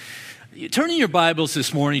Turning your Bibles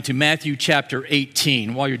this morning to Matthew chapter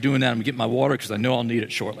 18. While you're doing that, I'm going to get my water because I know I'll need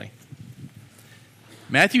it shortly.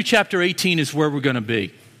 Matthew chapter 18 is where we're going to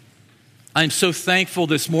be. I'm so thankful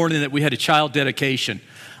this morning that we had a child dedication.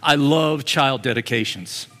 I love child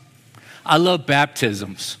dedications. I love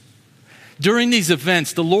baptisms. During these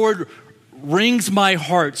events, the Lord wrings my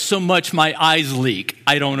heart so much my eyes leak.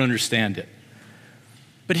 I don't understand it.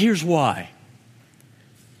 But here's why.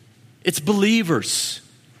 It's believers,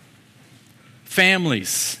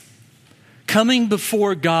 families, coming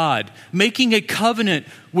before God, making a covenant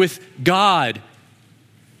with God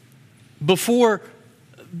before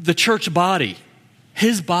the church body,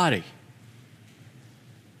 his body,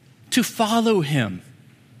 to follow him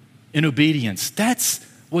in obedience. That's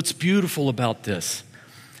what's beautiful about this.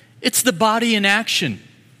 It's the body in action,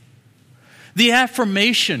 the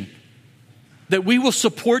affirmation that we will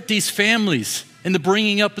support these families in the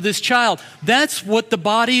bringing up of this child. That's what the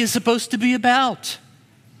body is supposed to be about.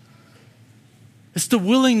 It's the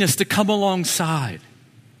willingness to come alongside.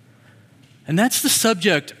 And that's the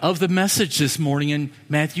subject of the message this morning in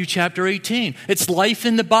Matthew chapter 18. It's life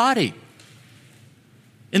in the body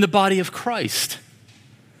of Christ.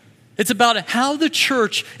 It's about how the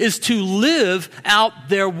church is to live out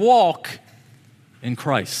their walk in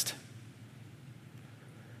Christ.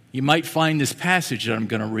 You might find this passage that I'm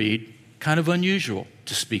going to read kind of unusual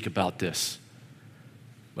to speak about this.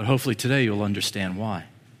 But hopefully today you'll understand why.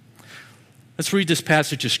 Let's read this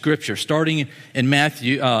passage of Scripture, starting in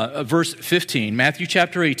Matthew, verse 15. Matthew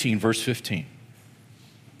chapter 18, verse 15.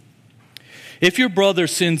 If your brother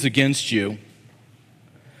sins against you,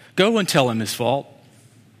 go and tell him his fault,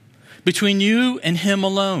 between you and him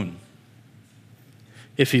alone.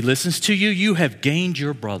 If he listens to you, you have gained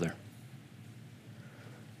your brother.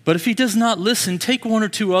 But if he does not listen, take one or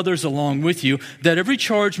two others along with you, that every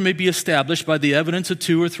charge may be established by the evidence of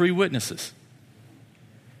 2 or 3 witnesses.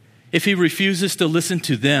 If he refuses to listen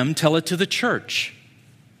to them, tell it to the church.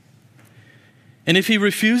 And if he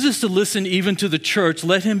refuses to listen even to the church,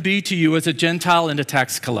 let him be to you as a Gentile and a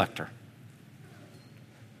tax collector.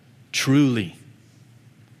 Truly,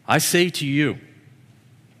 I say to you,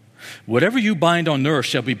 whatever you bind on earth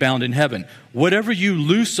shall be bound in heaven. Whatever you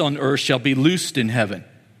loose on earth shall be loosed in heaven.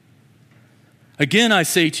 Again, I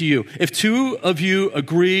say to you, if 2 of you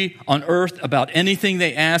agree on earth about anything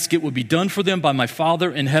they ask, it will be done for them by my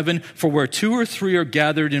Father in heaven. For where 2 or 3 are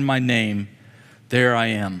gathered in my name, there I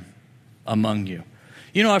am among you.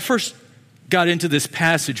 You know, I first got into this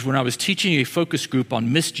passage when I was teaching a focus group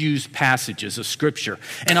on misused passages of Scripture.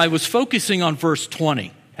 And I was focusing on verse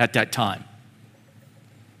 20 at that time.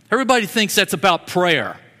 Everybody thinks that's about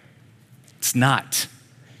prayer. It's not.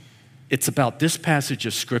 It's about this passage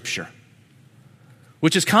of Scripture,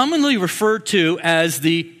 which is commonly referred to as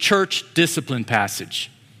the church discipline passage.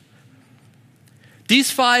 These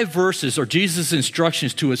 5 verses are Jesus'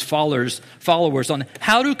 instructions to his followers on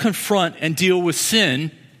how to confront and deal with sin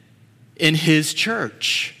in his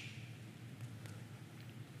church.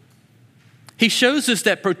 He shows us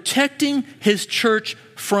that protecting his church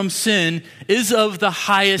from sin is of the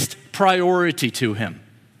highest priority to him.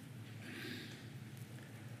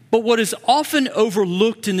 But what is often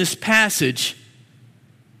overlooked in this passage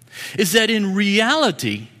is that in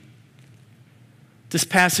reality, this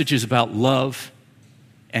passage is about love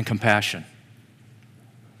and compassion.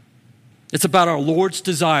 It's about our Lord's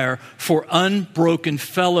desire for unbroken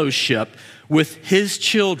fellowship with his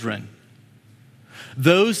children,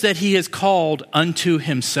 those that he has called unto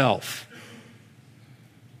himself.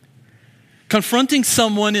 Confronting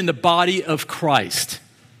someone in the body of Christ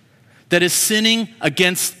that is sinning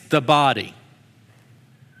against the body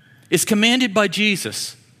is commanded by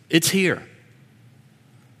Jesus. It's here.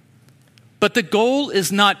 But the goal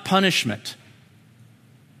is not punishment.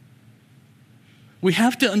 We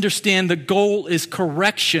have to understand the goal is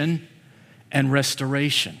correction and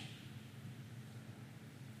restoration.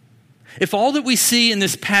 If all that we see in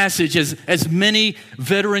this passage, as many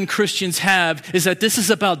veteran Christians have, is that this is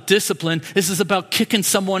about discipline, this is about kicking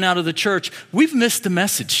someone out of the church, we've missed the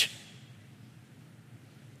message.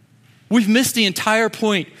 We've missed the entire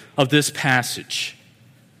point of this passage.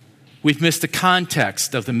 We've missed the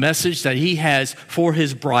context of the message that he has for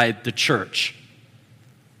his bride, the church.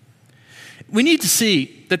 We need to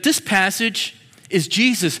see that this passage is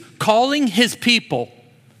Jesus calling his people,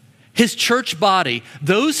 his church body,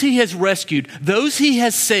 those he has rescued, those he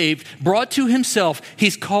has saved, brought to himself.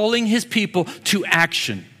 He's calling his people to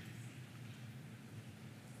action.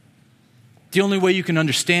 The only way you can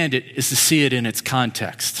understand it is to see it in its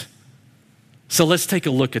context. So let's take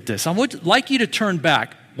a look at this. I would like you to turn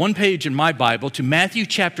back one page in my Bible to Matthew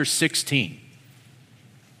chapter 16.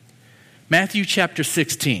 Matthew chapter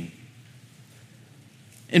 16.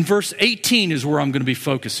 In verse 18 is where I'm going to be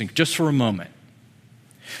focusing just for a moment.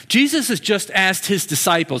 Jesus has just asked his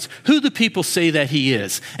disciples who the people say that he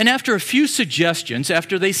is. And after a few suggestions,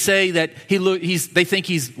 after they say that they think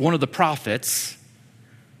he's one of the prophets,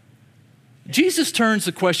 Jesus turns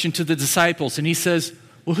the question to the disciples and he says,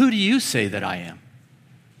 well, who do you say that I am?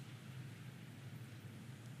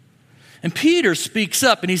 And Peter speaks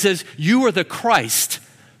up and he says, you are the Christ,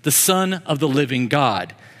 the Son of the living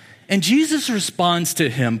God. And Jesus responds to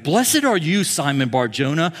him, blessed are you, Simon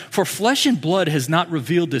Bar-Jonah, for flesh and blood has not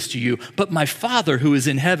revealed this to you, but my Father who is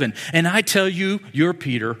in heaven. And I tell you, you're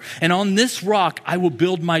Peter, and on this rock I will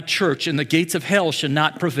build my church, and the gates of hell shall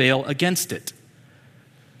not prevail against it.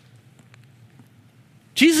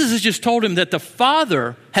 Jesus has just told him that the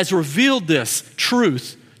Father has revealed this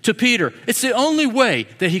truth to Peter. It's the only way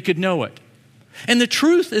that he could know it. And the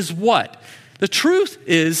truth is what? The truth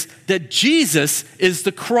is that Jesus is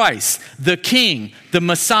the Christ, the King, the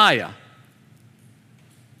Messiah.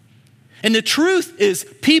 And the truth is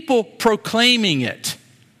people proclaiming it.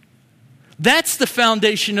 That's the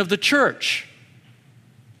foundation of the church.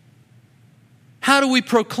 How do we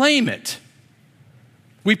proclaim it?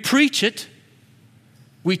 We preach it,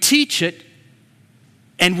 we teach it,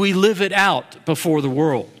 and we live it out before the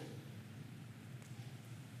world.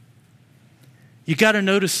 You got to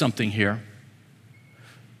notice something here.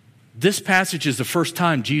 This passage is the first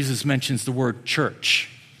time Jesus mentions the word church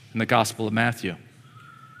in the Gospel of Matthew.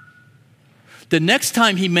 The next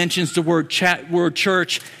time he mentions the word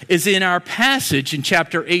church is in our passage in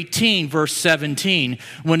chapter 18, verse 17,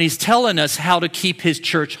 when he's telling us how to keep his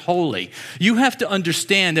church holy. You have to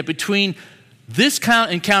understand that between this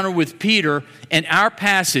encounter with Peter and our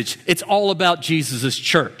passage, it's all about Jesus'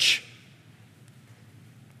 church.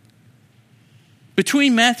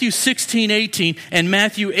 Between Matthew 16, 18 and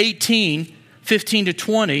Matthew 18, 15 to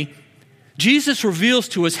 20, Jesus reveals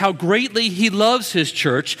to us how greatly he loves his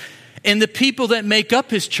church and the people that make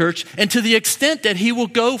up his church, and to the extent that he will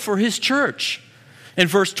go for his church. In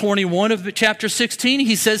verse 21 of chapter 16,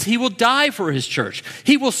 he says he will die for his church.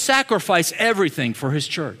 He will sacrifice everything for his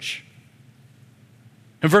church.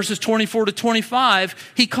 In verses 24 to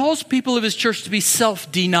 25, he calls people of his church to be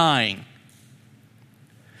self-denying.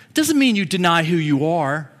 It doesn't mean you deny who you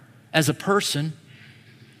are as a person.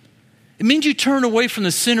 It means you turn away from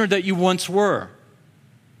the sinner that you once were.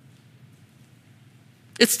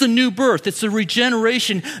 It's the new birth. It's the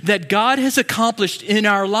regeneration that God has accomplished in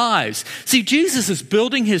our lives. See, Jesus is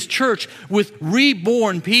building his church with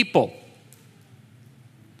reborn people.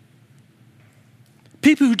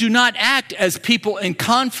 People who do not act as people in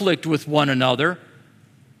conflict with one another,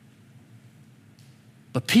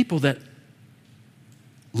 but people that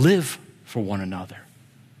live for one another.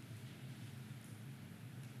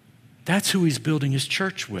 That's who he's building his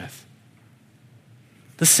church with.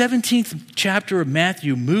 The 17th chapter of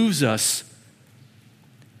Matthew moves us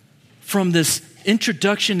from this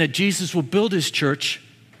introduction that Jesus will build his church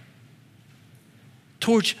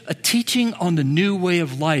towards a teaching on the new way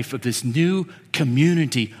of life of this new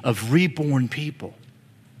community of reborn people.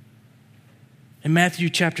 In Matthew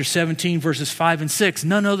chapter 17, verses 5 and 6,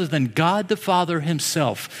 none other than God the Father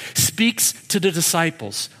himself speaks to the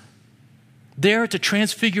disciples there at the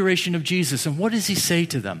transfiguration of Jesus. And what does he say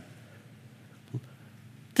to them?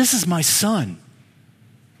 This is my son.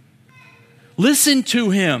 Listen to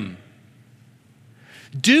him.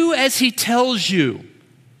 Do as he tells you.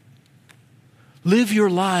 Live your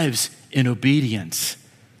lives in obedience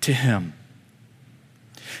to him.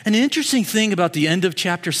 An interesting thing about the end of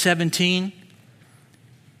chapter 17,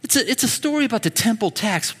 it's a story about the temple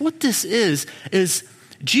tax. What this is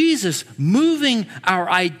Jesus moving our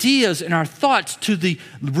ideas and our thoughts to the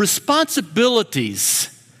responsibilities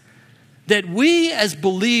that we as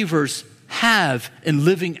believers have in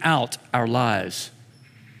living out our lives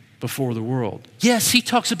before the world. Yes, he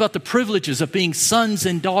talks about the privileges of being sons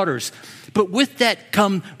and daughters, but with that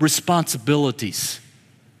come responsibilities.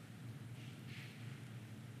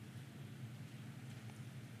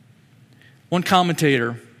 One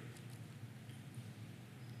commentator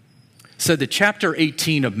said that chapter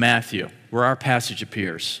 18 of Matthew, where our passage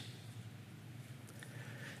appears,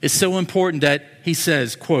 is so important that he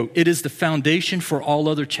says, quote, it is the foundation for all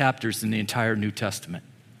other chapters in the entire New Testament.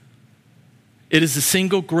 It is the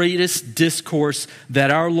single greatest discourse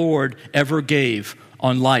that our Lord ever gave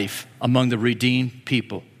on life among the redeemed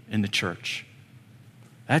people in the church.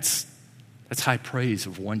 That's high praise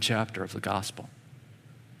of one chapter of the gospel.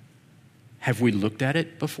 Have we looked at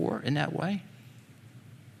it before in that way?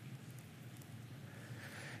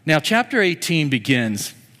 Now, chapter 18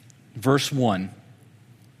 begins, verse 1.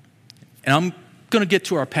 And I'm going to get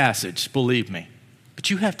to our passage, believe me. But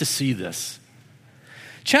you have to see this.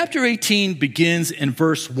 Chapter 18 begins in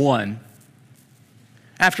verse 1.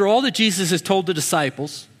 After all that Jesus has told the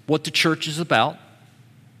disciples, what the church is about,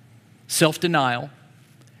 self-denial,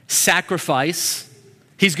 sacrifice,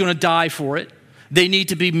 he's going to die for it. They need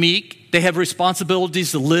to be meek. They have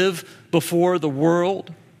responsibilities to live before the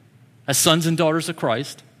world as sons and daughters of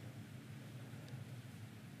Christ.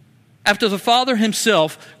 After the Father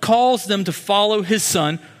himself calls them to follow his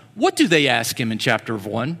Son, what do they ask him in chapter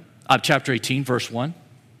 18, verse 1?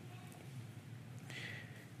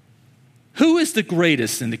 Who is the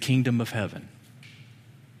greatest in the kingdom of heaven?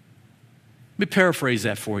 Let me paraphrase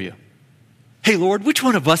that for you. Hey, Lord, which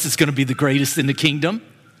one of us is going to be the greatest in the kingdom?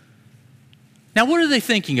 Now, what are they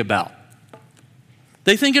thinking about?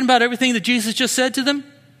 They thinking about everything that Jesus just said to them?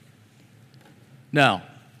 No.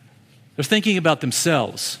 They're thinking about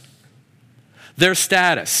themselves, their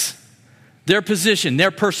status, their position,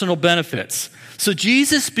 their personal benefits. So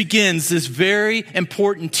Jesus begins this very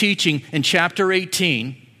important teaching in chapter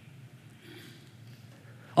 18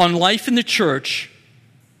 on life in the church.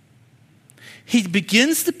 He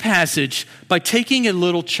begins the passage by taking a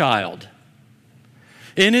little child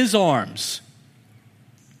in his arms,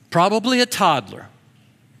 probably a toddler,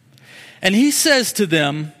 and he says to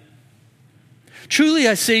them, "Truly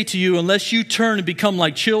I say to you, unless you turn and become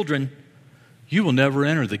like children, you will never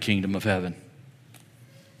enter the kingdom of heaven.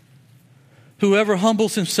 Whoever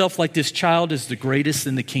humbles himself like this child is the greatest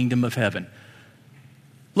in the kingdom of heaven."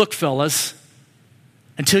 Look, fellas,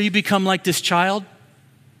 until you become like this child,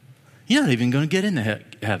 you're not even going to get into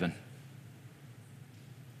heaven.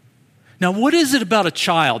 Now, what is it about a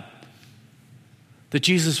child that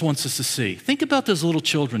Jesus wants us to see? Think about those little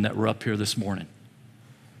children that were up here this morning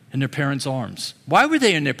in their parents' arms. Why were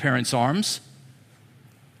they in their parents' arms?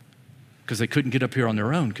 Because they couldn't get up here on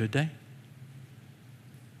their own, could they?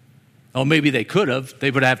 Oh, maybe they could have.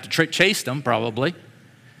 They would have to chase them, probably.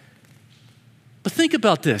 But think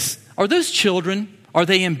about this. Are those children, are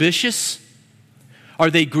they ambitious? Are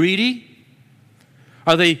they greedy?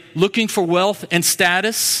 Are they looking for wealth and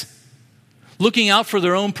status? Looking out for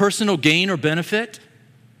their own personal gain or benefit?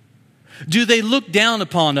 Do they look down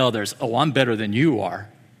upon others? Oh, I'm better than you are.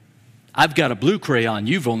 I've got a blue crayon,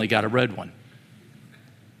 you've only got a red one.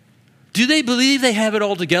 Do they believe they have it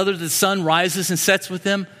all together? The sun rises and sets with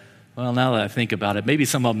them? Well, now that I think about it, maybe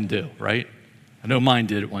some of them do, right? I know mine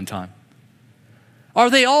did at one time. Are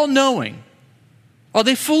they all knowing? Are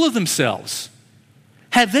they full of themselves?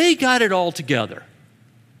 Have they got it all together?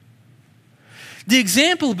 The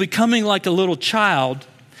example of becoming like a little child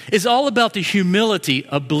is all about the humility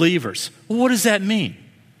of believers. Well, what does that mean?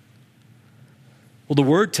 Well, the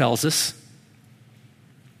word tells us,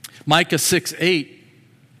 Micah 6:8,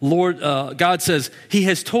 God says, "He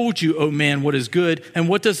has told you, O man, what is good, and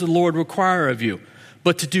what does the Lord require of you?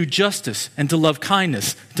 But to do justice and to love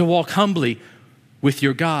kindness, to walk humbly with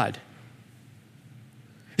your God."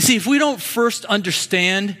 You see, if we don't first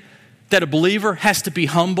understand that a believer has to be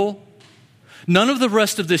humble, none of the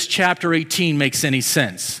rest of this chapter 18 makes any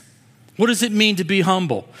sense. What does it mean to be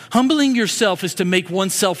humble? Humbling yourself is to make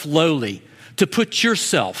oneself lowly, to put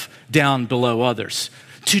yourself down below others,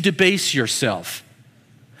 to debase yourself.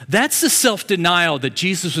 That's the self-denial that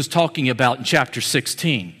Jesus was talking about in chapter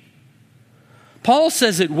 16. Paul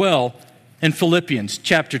says it well in Philippians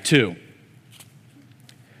chapter 2.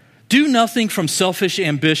 "Do nothing from selfish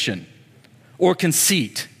ambition or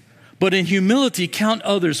conceit, but in humility count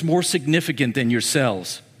others more significant than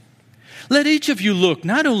yourselves. Let each of you look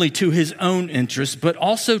not only to his own interest, but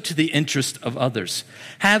also to the interest of others.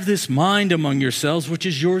 Have this mind among yourselves, which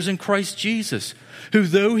is yours in Christ Jesus, who,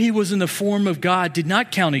 though he was in the form of God, did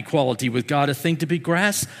not count equality with God a thing to be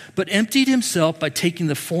grasped, but emptied himself by taking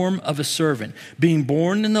the form of a servant, being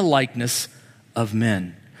born in the likeness of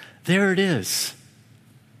men." There it is.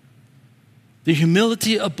 The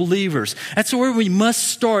humility of believers. That's where we must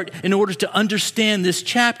start in order to understand this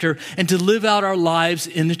chapter and to live out our lives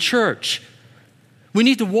in the church. We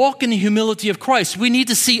need to walk in the humility of Christ. We need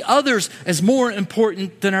to see others as more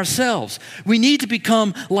important than ourselves. We need to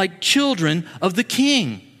become like children of the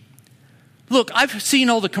King. Look, I've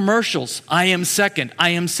seen all the commercials. I am second. I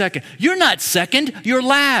am second. You're not second. You're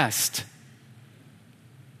last.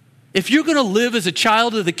 If you're going to live as a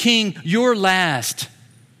child of the King, you're last.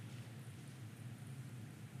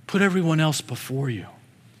 Put everyone else before you.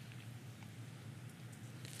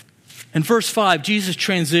 In verse 5, Jesus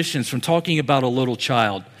transitions from talking about a little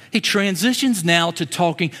child. He transitions now to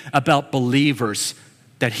talking about believers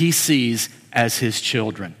that he sees as his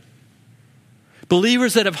children.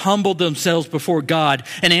 Believers that have humbled themselves before God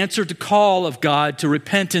and answered the call of God to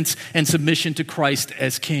repentance and submission to Christ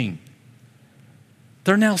as King.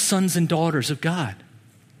 They're now sons and daughters of God.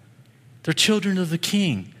 They're children of the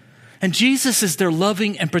King. And Jesus is their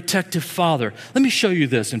loving and protective Father. Let me show you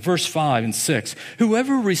this in verse 5 and 6.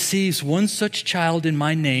 Whoever receives one such child in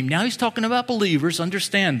my name, now he's talking about believers,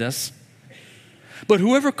 understand this. But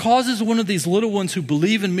whoever causes one of these little ones who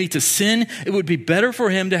believe in me to sin, it would be better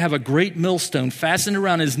for him to have a great millstone fastened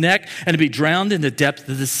around his neck and to be drowned in the depth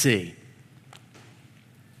of the sea.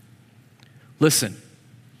 Listen,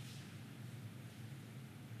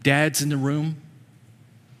 dads in the room,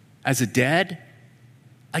 as a dad,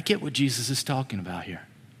 I get what Jesus is talking about here.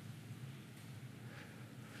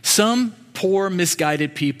 Some poor,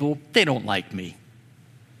 misguided people, they don't like me.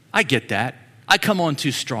 I get that. I come on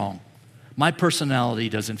too strong. My personality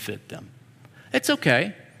doesn't fit them. It's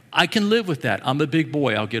okay. I can live with that. I'm a big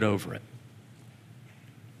boy. I'll get over it.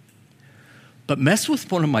 But mess with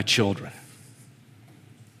one of my children.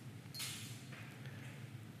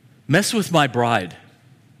 Mess with my bride,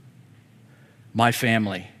 my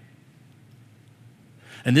family.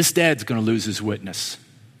 And this dad's going to lose his witness.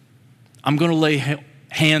 I'm going to lay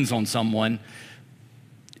hands on someone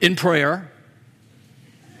in prayer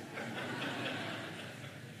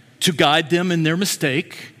to guide them in their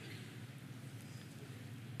mistake.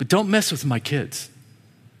 But don't mess with my kids.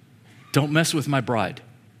 Don't mess with my bride.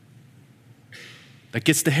 That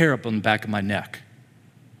gets the hair up on the back of my neck.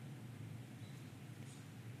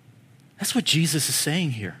 That's what Jesus is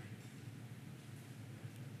saying here.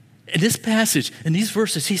 In this passage, in these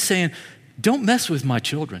verses, he's saying, don't mess with my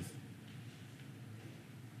children.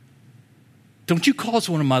 Don't you cause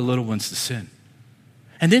one of my little ones to sin.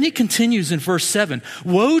 And then he continues in verse 7,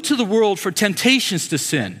 woe to the world for temptations to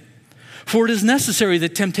sin, for it is necessary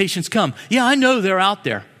that temptations come. Yeah, I know they're out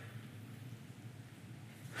there.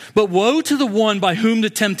 But woe to the one by whom the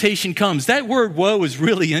temptation comes. That word woe is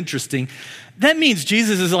really interesting. That means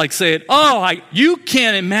Jesus is like saying, you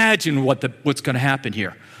can't imagine what's going to happen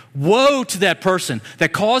here. Woe to that person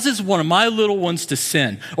that causes one of my little ones to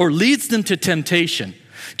sin or leads them to temptation.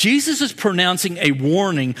 Jesus is pronouncing a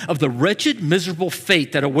warning of the wretched, miserable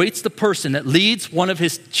fate that awaits the person that leads one of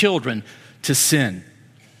his children to sin.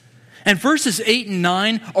 And verses 8 and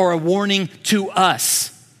 9 are a warning to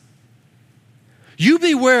us. You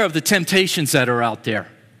beware of the temptations that are out there.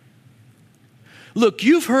 Look,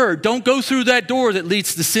 you've heard, don't go through that door that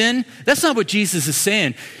leads to sin. That's not what Jesus is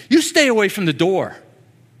saying. You stay away from the door.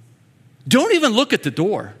 Don't even look at the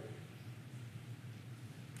door.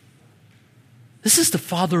 This is the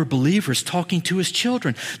Father of believers talking to his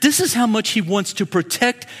children. This is how much he wants to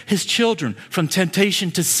protect his children from temptation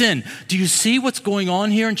to sin. Do you see what's going on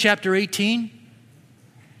here in chapter 18?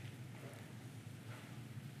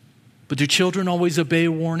 But do children always obey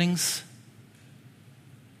warnings?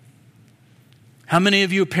 How many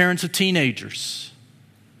of you are parents of teenagers?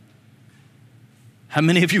 How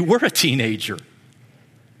many of you were a teenager?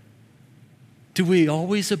 Do we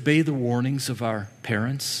always obey the warnings of our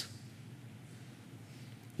parents?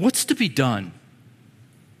 What's to be done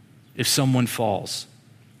if someone falls?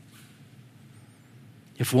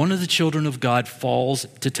 If one of the children of God falls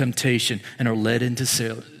to temptation and are led into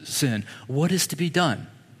sin, what is to be done?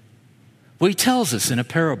 Well, he tells us in a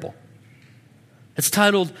parable. It's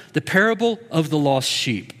titled, The Parable of the Lost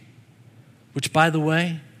Sheep, which, by the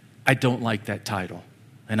way, I don't like that title,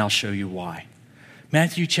 and I'll show you why.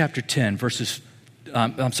 Matthew chapter 18,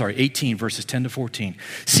 verses 10 to 14.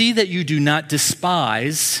 See that you do not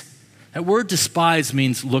despise. That word despise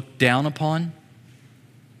means look down upon,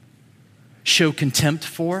 show contempt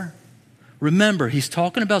for. Remember, he's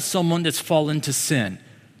talking about someone that's fallen to sin.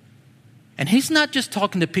 And he's not just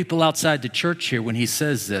talking to people outside the church here when he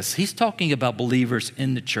says this. He's talking about believers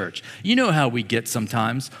in the church. You know how we get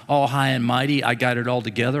sometimes, all high and mighty, I got it all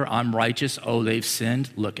together, I'm righteous, oh, they've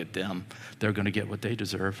sinned, look at them. They're going to get what they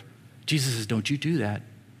deserve. Jesus says, don't you do that.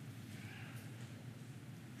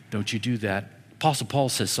 Don't you do that. Apostle Paul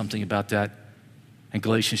says something about that in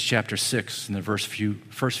Galatians chapter 6 in the first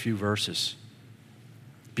few verses.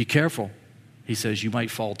 Be careful, he says, you might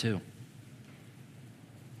fall too.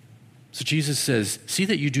 So Jesus says, see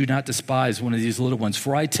that you do not despise one of these little ones.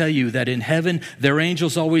 For I tell you that in heaven, their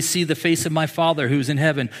angels always see the face of my Father who is in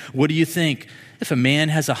heaven. What do you think? If a man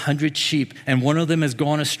has 100 sheep and one of them has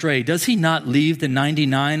gone astray, does he not leave the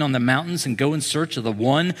 99 on the mountains and go in search of the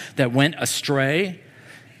one that went astray?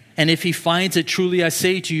 And if he finds it, truly I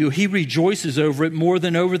say to you, he rejoices over it more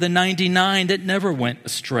than over the 99 that never went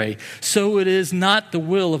astray. So it is not the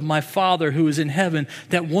will of my Father who is in heaven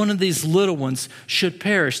that one of these little ones should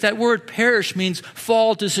perish. That word perish means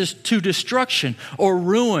fall to destruction or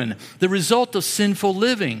ruin, the result of sinful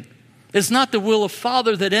living. It's not the will of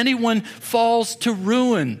Father that anyone falls to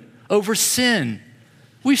ruin over sin.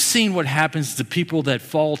 We've seen what happens to people that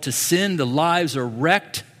fall to sin. The lives are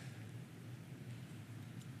wrecked.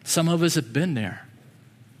 Some of us have been there.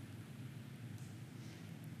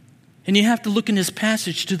 And you have to look in this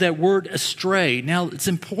passage to that word astray. Now, it's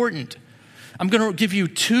important. I'm going to give you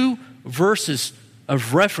 2 verses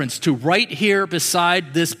of reference to right here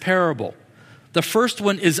beside this parable. The first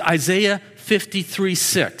one is Isaiah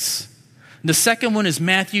 53:6. The second one is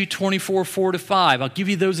Matthew 24:4-5. I'll give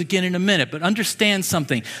you those again in a minute, but understand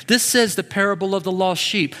something. This says the parable of the lost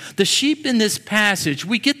sheep. The sheep in this passage,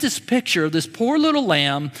 we get this picture of this poor little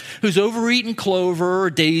lamb who's overeating clover or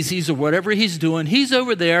daisies or whatever he's doing. He's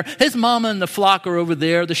over there. His mama and the flock are over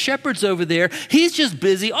there. The shepherd's over there. He's just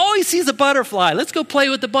busy. Oh, he sees a butterfly. Let's go play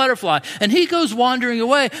with the butterfly. And he goes wandering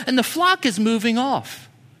away, and the flock is moving off.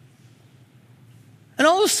 And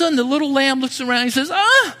all of a sudden, the little lamb looks around and he says,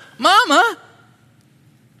 Mama,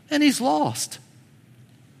 and he's lost.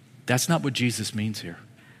 That's not what Jesus means here.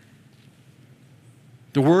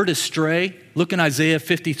 The word astray, look in Isaiah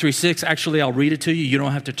 53:6. Actually, I'll read it to you. You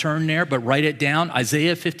don't have to turn there, but write it down.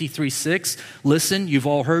 Isaiah 53:6. Listen, you've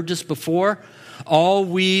all heard this before. All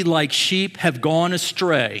we like sheep have gone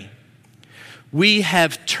astray. We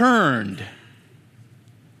have turned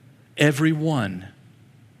every one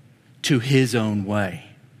to his own way.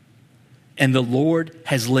 And the Lord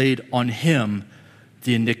has laid on him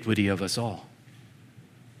the iniquity of us all.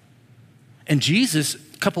 And Jesus,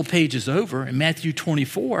 a couple pages over in Matthew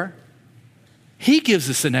 24, he gives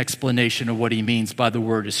us an explanation of what he means by the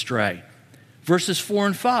word astray. Verses 4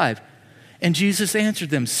 and 5. And Jesus answered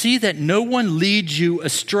them, see that no one leads you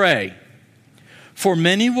astray. For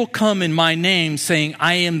many will come in my name saying,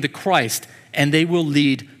 I am the Christ, and they will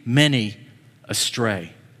lead many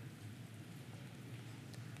astray.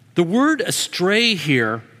 The word astray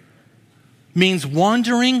here means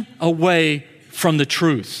wandering away from the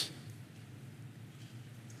truth.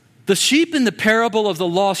 The sheep in the parable of the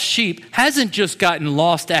lost sheep hasn't just gotten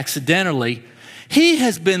lost accidentally. He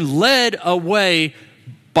has been led away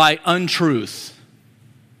by untruth.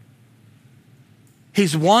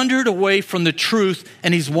 He's wandered away from the truth,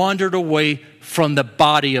 and he's wandered away from the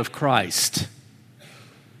body of Christ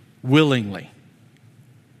willingly.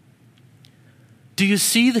 Do you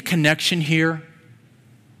see the connection here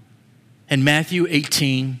in Matthew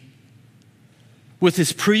 18 with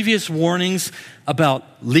his previous warnings about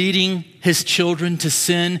leading his children to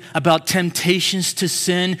sin, about temptations to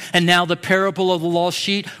sin, and now the parable of the lost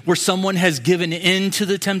sheep where someone has given in to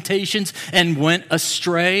the temptations and went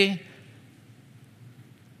astray?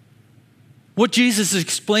 What Jesus is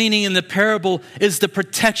explaining in the parable is the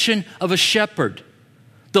protection of a shepherd,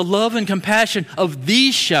 the love and compassion of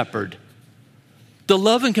the shepherd. The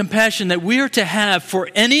love and compassion that we are to have for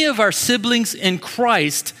any of our siblings in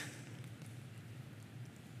Christ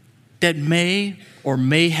that may or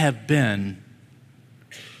may have been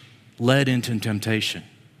led into temptation,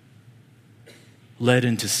 led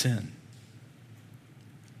into sin.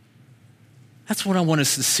 That's what I want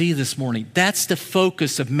us to see this morning. That's the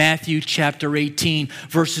focus of Matthew chapter 18,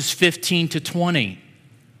 verses 15 to 20.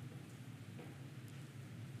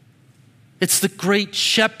 It's the great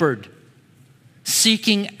shepherd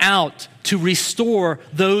seeking out to restore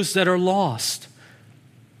those that are lost.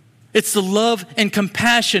 It's the love and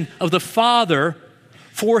compassion of the Father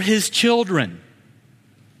for his children.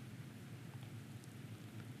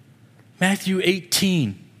 Matthew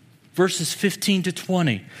 18, verses 15 to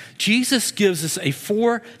 20. Jesus gives us a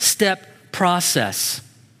 4-step process.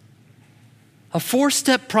 A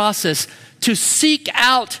 4-step process to seek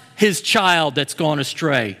out his child that's gone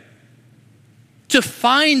astray. To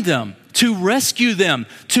find them, to rescue them,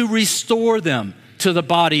 to restore them to the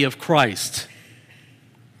body of Christ.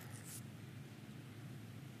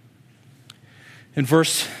 The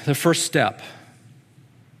first step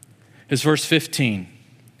is verse 15.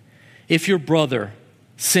 If your brother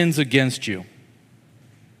sins against you,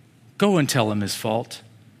 go and tell him his fault.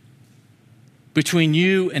 Between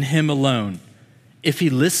you and him alone, if he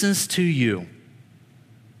listens to you,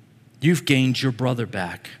 you've gained your brother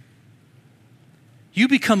back. You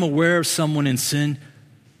become aware of someone in sin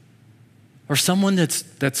or someone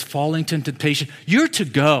that's falling to temptation, you're to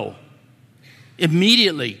go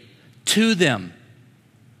immediately to them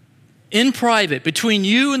in private, between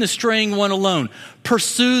you and the straying one alone.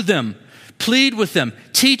 Pursue them. plead with them,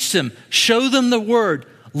 teach them, show them the word,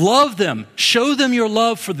 love them, show them your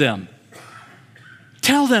love for them.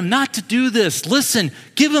 Tell them not to do this. Listen,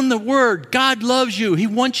 give them the word. God loves you. He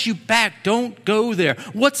wants you back. Don't go there.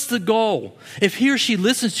 What's the goal? If he or she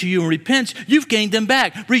listens to you and repents, you've gained them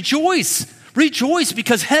back. Rejoice. Rejoice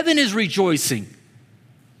because heaven is rejoicing.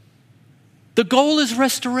 The goal is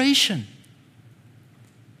restoration.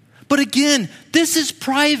 But again, this is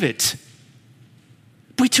private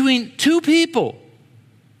between two people,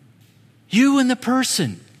 you and the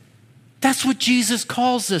person. That's what Jesus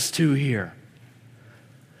calls us to here.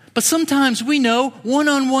 But sometimes we know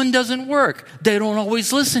one-on-one doesn't work. They don't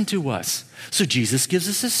always listen to us. So Jesus gives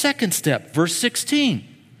us a second step, verse 16.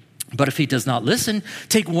 But if he does not listen,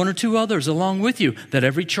 take one or two others along with you, that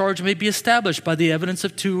every charge may be established by the evidence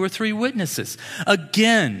of 2 or 3 witnesses.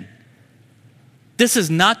 Again, this is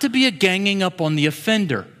not to be a ganging up on the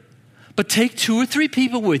offender, but take 2 or 3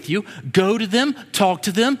 people with you, go to them, talk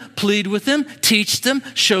to them, plead with them, teach them,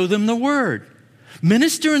 show them the word.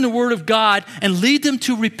 Minister in the word of God and lead them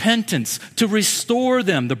to repentance, to restore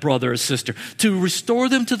them, the brother or sister, to restore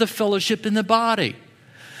them to the fellowship in the body.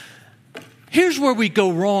 Here's where we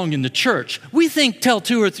go wrong in the church. We think take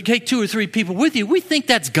 2 or 3 people with you. We think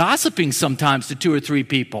that's gossiping sometimes to 2 or 3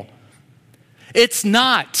 people. It's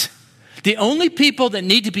not. The only people that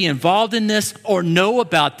need to be involved in this or know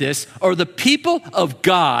about this are the people of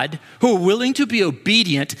God who are willing to be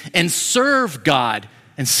obedient and serve God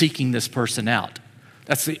in seeking this person out.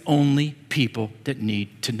 That's the only people that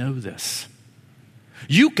need to know this.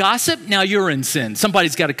 You gossip, now you're in sin.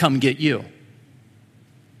 Somebody's got to come get you.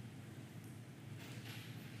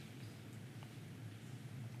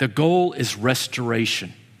 The goal is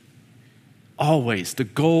restoration. Always, the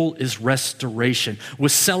goal is restoration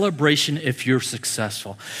with celebration if you're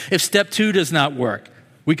successful. If step 2 does not work,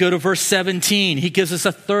 we go to verse 17. He gives us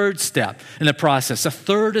a third step in the process, a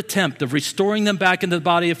third attempt of restoring them back into the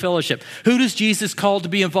body of fellowship. Who does Jesus call to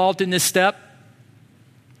be involved in this step?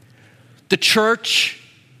 The church.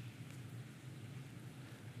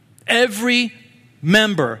 Every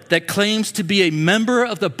member that claims to be a member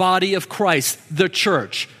of the body of Christ, the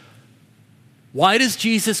church. Why does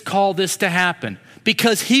Jesus call this to happen?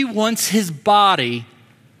 Because he wants his body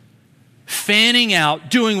fanning out,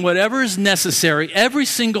 doing whatever is necessary. Every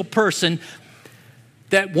single person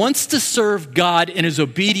that wants to serve God and is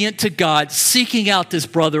obedient to God, seeking out this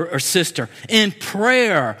brother or sister in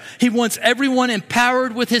prayer. He wants everyone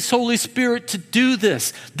empowered with his Holy Spirit to do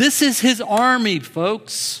this. This is his army,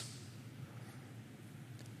 folks.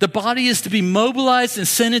 The body is to be mobilized and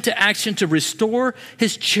sent into action to restore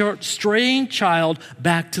his straying child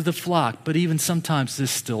back to the flock. But even sometimes this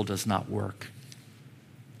still does not work.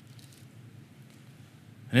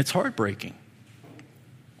 And it's heartbreaking.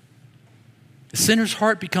 The sinner's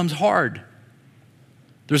heart becomes hard.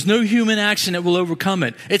 There's no human action that will overcome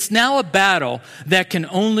it. It's now a battle that can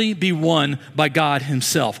only be won by God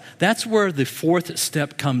himself. That's where the fourth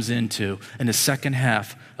step comes into in the second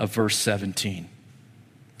half of verse 17.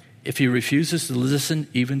 If he refuses to listen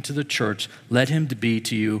even to the church, let him be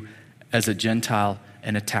to you as a Gentile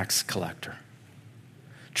and a tax collector.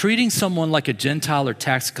 Treating someone like a Gentile or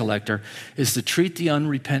tax collector is to treat the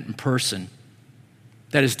unrepentant person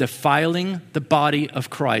that is defiling the body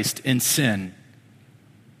of Christ in sin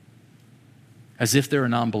as if they're a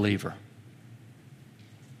non-believer.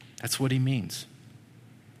 That's what he means.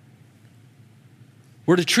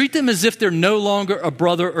 We're to treat them as if they're no longer a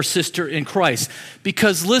brother or sister in Christ.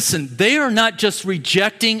 Because listen, they are not just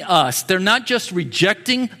rejecting us. They're not just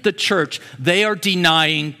rejecting the church. They are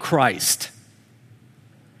denying Christ.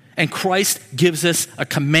 And Christ gives us a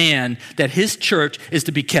command that his church is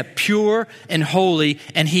to be kept pure and holy,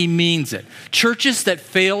 and he means it. Churches that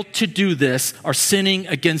fail to do this are sinning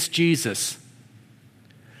against Jesus.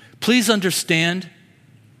 Please understand,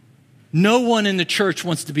 no one in the church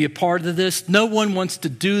wants to be a part of this. No one wants to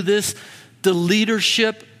do this. The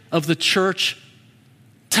leadership of the church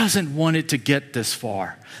doesn't want it to get this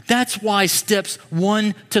far. That's why steps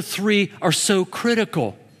 1 to 3 are so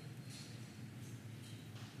critical.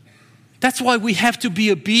 That's why we have to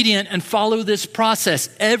be obedient and follow this process.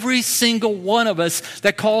 Every single one of us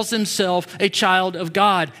that calls himself a child of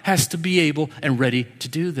God has to be able and ready to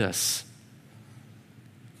do this.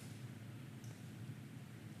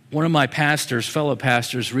 One of my pastors, fellow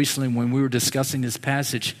pastors, recently when we were discussing this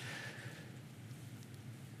passage,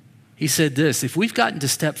 he said this: if we've gotten to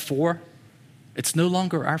step 4, it's no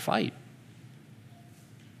longer our fight.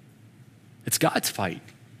 It's God's fight.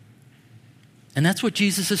 And that's what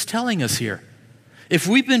Jesus is telling us here. If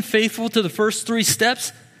we've been faithful to the first 3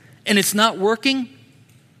 steps and it's not working,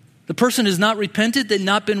 the person has not repented, they've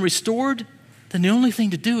not been restored, then the only thing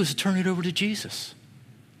to do is to turn it over to Jesus.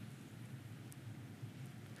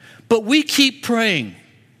 But we keep praying.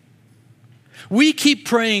 We keep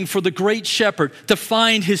praying for the great shepherd to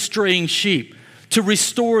find his straying sheep, to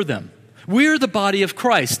restore them. We're the body of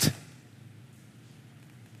Christ.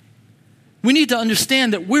 We need to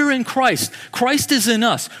understand that we're in Christ. Christ is in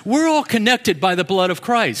us. We're all connected by the blood of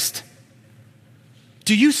Christ.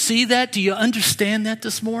 Do you see that? Do you understand that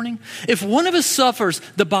this morning? If one of us suffers,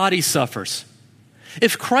 the body suffers.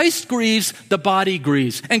 If Christ grieves, the body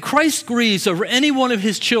grieves. And Christ grieves over any one of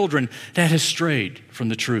his children that has strayed from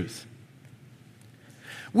the truth.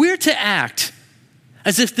 We're to act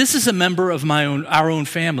as if this is a member of our own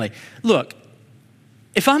family. Look,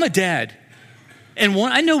 if I'm a dad and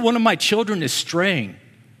I know one of my children is straying,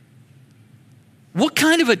 what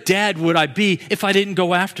kind of a dad would I be if I didn't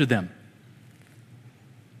go after them?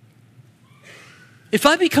 If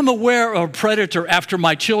I become aware of a predator after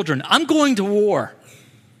my children, I'm going to war.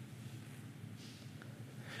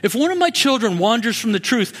 If one of my children wanders from the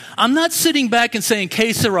truth, I'm not sitting back and saying,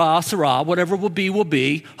 "Que sera, sera, whatever will be, will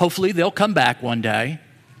be. Hopefully they'll come back one day.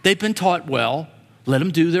 They've been taught well. Let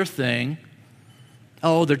them do their thing.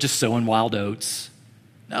 Oh, they're just sowing wild oats."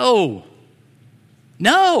 No.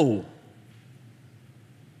 No.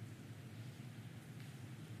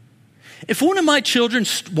 If one of my children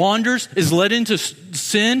wanders, is led into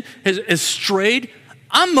sin, has strayed,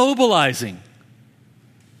 I'm mobilizing.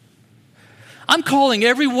 I'm calling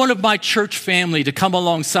every one of my church family to come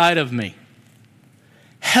alongside of me.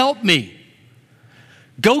 Help me.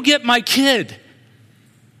 Go get my kid.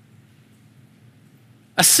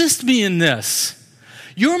 Assist me in this.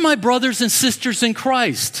 You're my brothers and sisters in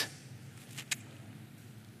Christ.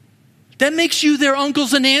 That makes you their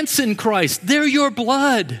uncles and aunts in Christ. They're your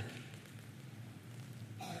blood.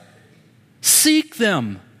 Seek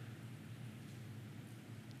them.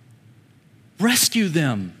 Rescue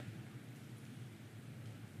them.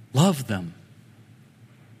 Love them.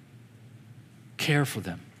 Care for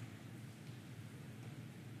them.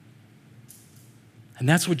 And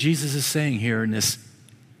that's what Jesus is saying here in this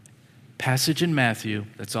passage in Matthew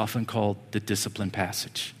that's often called the discipline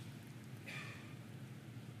passage.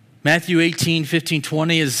 Matthew 18, 15,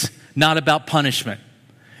 20 is not about punishment.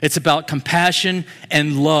 It's about compassion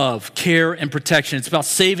and love, care and protection. It's about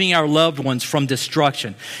saving our loved ones from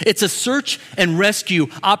destruction. It's a search and rescue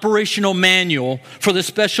operational manual for the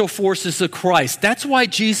special forces of Christ. That's why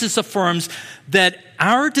Jesus affirms that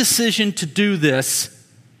our decision to do this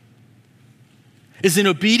is in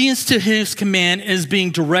obedience to his command and is being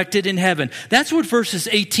directed in heaven. That's what verses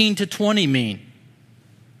 18 to 20 mean.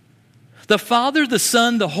 The Father, the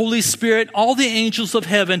Son, the Holy Spirit, all the angels of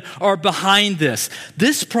heaven are behind this.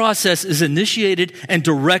 This process is initiated and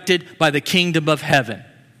directed by the kingdom of heaven.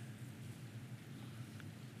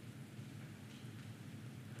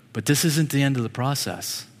 But this isn't the end of the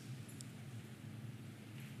process.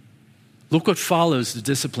 Look what follows the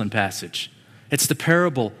discipline passage. It's the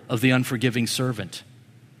parable of the unforgiving servant.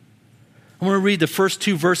 I'm going to read the first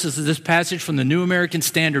two verses of this passage from the New American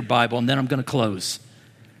Standard Bible, and then I'm going to close.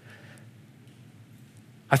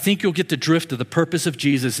 I think you'll get the drift of the purpose of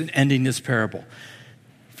Jesus in ending this parable.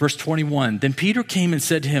 Verse 21, then Peter came and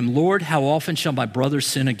said to him, "Lord, how often shall my brother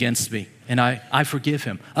sin against me, and I forgive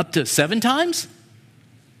him? Up to 7 times?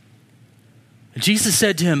 And Jesus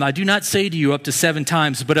said to him, I do not say to you up to 7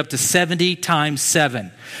 times, but up to 70 times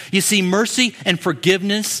 7. You see, mercy and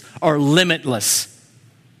forgiveness are limitless.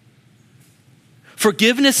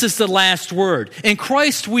 Forgiveness is the last word. In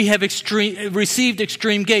Christ, we have received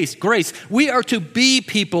extreme grace. We are to be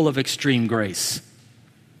people of extreme grace.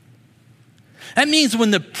 That means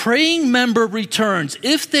when the praying member returns,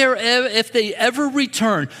 if they ever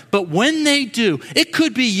return, but when they do, it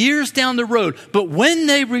could be years down the road, but when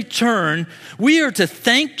they return, we are to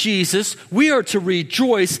thank Jesus, we are to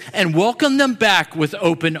rejoice and welcome them back with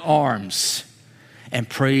open arms and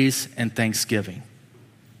praise and thanksgiving.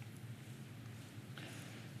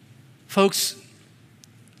 Folks,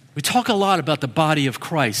 we talk a lot about the body of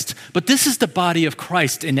Christ, but this is the body of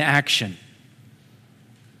Christ in action.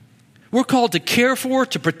 We're called to care for,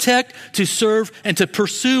 to protect, to serve, and to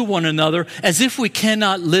pursue one another as if we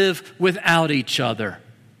cannot live without each other.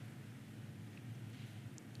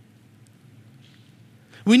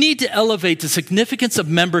 We need to elevate the significance of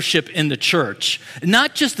membership in the church,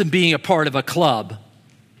 not just in being a part of a club,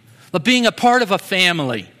 but being a part of a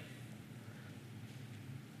family.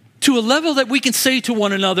 To a level that we can say to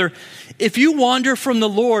one another, if you wander from the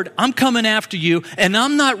Lord, I'm coming after you, and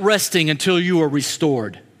I'm not resting until you are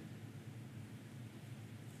restored.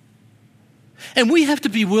 And we have to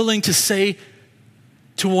be willing to say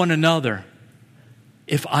to one another,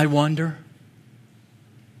 if I wander,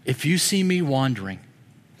 if you see me wandering,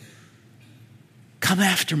 come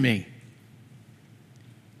after me.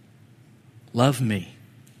 Love me.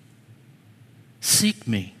 Seek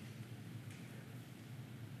me.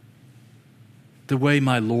 The way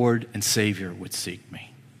my Lord and Savior would seek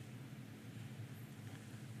me.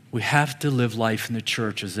 We have to live life in the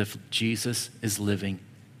church as if Jesus is living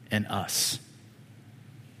in us.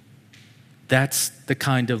 That's the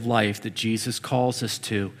kind of life that Jesus calls us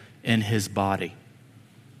to in his body,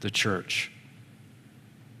 the church.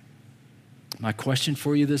 My question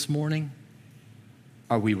for you this morning,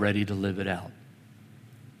 are we ready to live it out?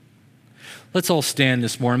 Let's all stand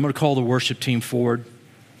this morning. I'm going to call the worship team forward.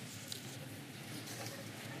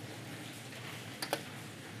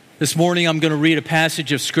 This morning I'm going to read a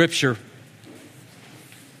passage of Scripture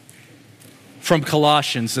from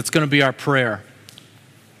Colossians. That's going to be our prayer.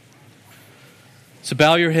 So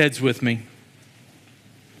bow your heads with me.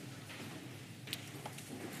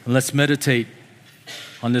 And let's meditate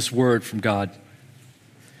on this word from God.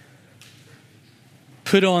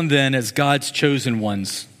 Put on then as God's chosen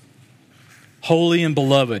ones, holy and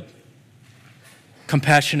beloved,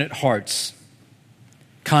 compassionate hearts,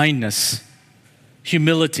 kindness,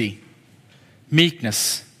 humility,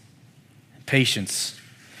 meekness, patience,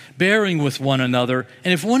 bearing with one another,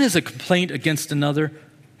 and if one has a complaint against another,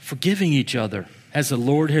 forgiving each other, as the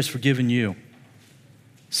Lord has forgiven you,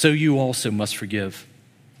 so you also must forgive.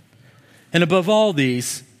 And above all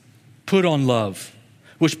these, put on love,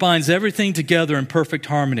 which binds everything together in perfect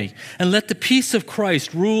harmony. And let the peace of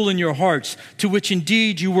Christ rule in your hearts, to which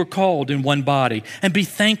indeed you were called in one body. And be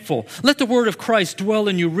thankful. Let the word of Christ dwell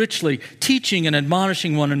in you richly, teaching and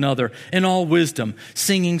admonishing one another in all wisdom,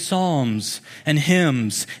 singing psalms and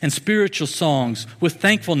hymns and spiritual songs with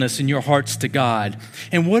thankfulness in your hearts to God.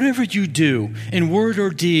 And whatever you do, in word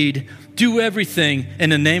or deed, do everything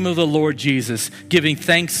in the name of the Lord Jesus, giving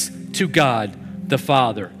thanks to God the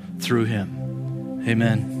Father through him.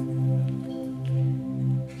 Amen.